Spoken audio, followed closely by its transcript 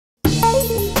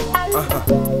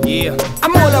Yeah.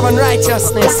 I'm all of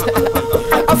unrighteousness.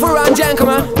 Afu-Ra and Jan, come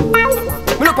on.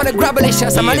 We look on the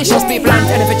grabalicious and malicious people and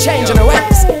tell if it change on the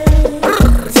ways.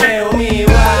 Tell me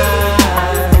why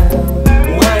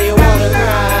you wanna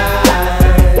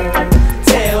cry?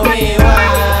 Tell me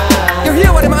why. You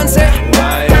hear what the man say?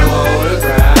 Why you wanna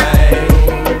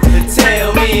cry?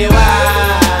 Tell me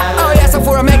why. Oh yes,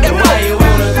 Afu-Ra, make them know. Why you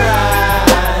wanna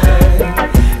cry?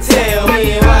 Tell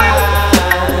me why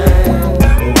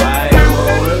you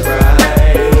wanna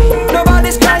cry?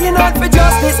 Nobody's crying out for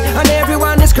justice, and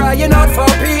everyone is crying out for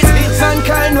peace.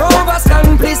 Mankind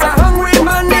overstand, please. A hungry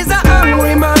man is a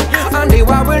hungry man, and the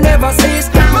war will never cease.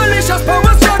 Malicious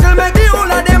power struggle, make the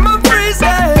whole of them a freeze.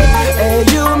 Hey,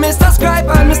 you Mr. Scribe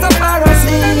and Mr.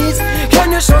 Pharisees,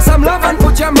 can you show some love and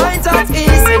put your minds at ease?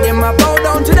 See them a bow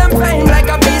down to them fame like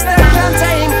a beast they can't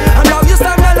tame, and now you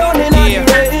stand alone in all the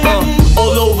rain.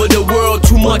 All over the world,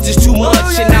 too much is too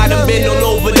much, and I done been all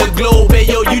over the globe. Hey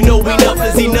yo, you know enough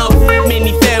is enough.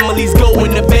 Many families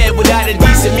going to bed without a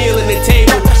decent meal on the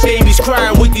table. Babies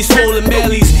crying with these swollen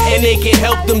bellies, and they can't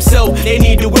help themselves. They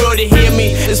need the world to hear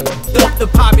me. It's up, the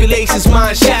population's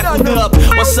mind shackled up,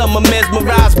 while some are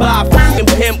mesmerized by a fucking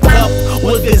pimp cup.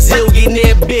 With a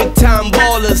zillionaire big time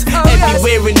ballers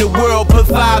everywhere in the world, put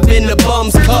 5 in the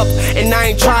bum's cup. And I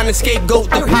ain't trying to scapegoat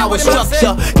the power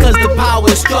structure, cause the power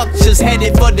structure's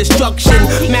headed for destruction.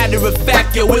 Matter of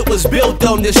fact, yo, it was built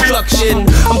on destruction.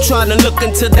 I'm trying to look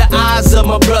into the eyes of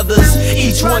my brothers.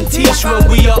 Each one teach one,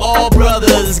 we are all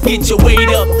brothers. Get your weight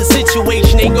up, the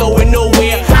situation ain't going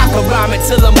nowhere. I can rhyme it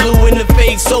till I'm blue in the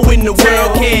face, so in the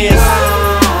world cares.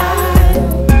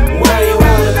 Why you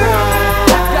wanna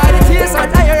cry? Dry the tears out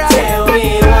of your eyes. Tell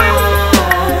me why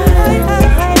you wanna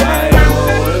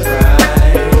cry?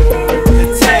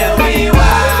 Tell me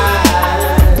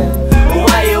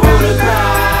why you wanna cry?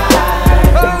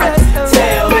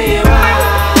 Tell me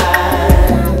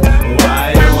why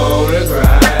you wanna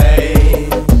cry?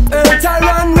 Earth a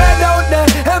run red out there,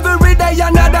 every day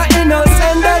another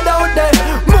innocent dead out there.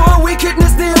 More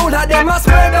wickedness, the whole of them are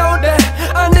spread out there,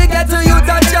 and they get to you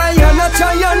to try and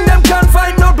them can't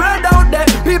find no bread out there.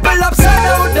 People upset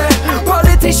out there,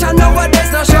 politicians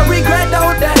nowadays not show regret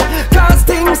out there, cause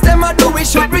things them a do we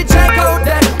should reject out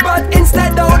there. But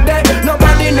instead out there,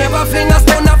 nobody never fling a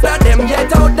stone after them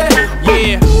yet out there.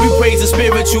 Yeah, we praise the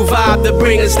spiritual vibe that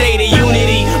bring a state of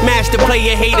unity. Match the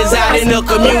player haters out in the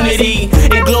community,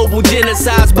 and global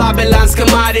genocide's Babylon's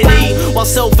commodity, while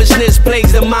selfishness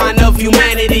plagues the mind of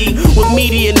humanity, with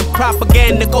media and the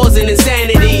propaganda causing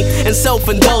insanity, and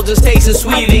self-indulgence tasting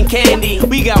sweeter than candy.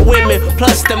 We got women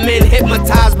plus the men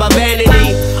hypnotized by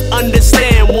vanity.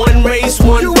 Understand, one race,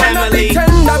 one You family. wanna be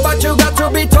tender, but you got to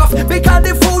be tough, because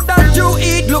the food that you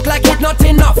eat look like it's not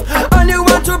enough.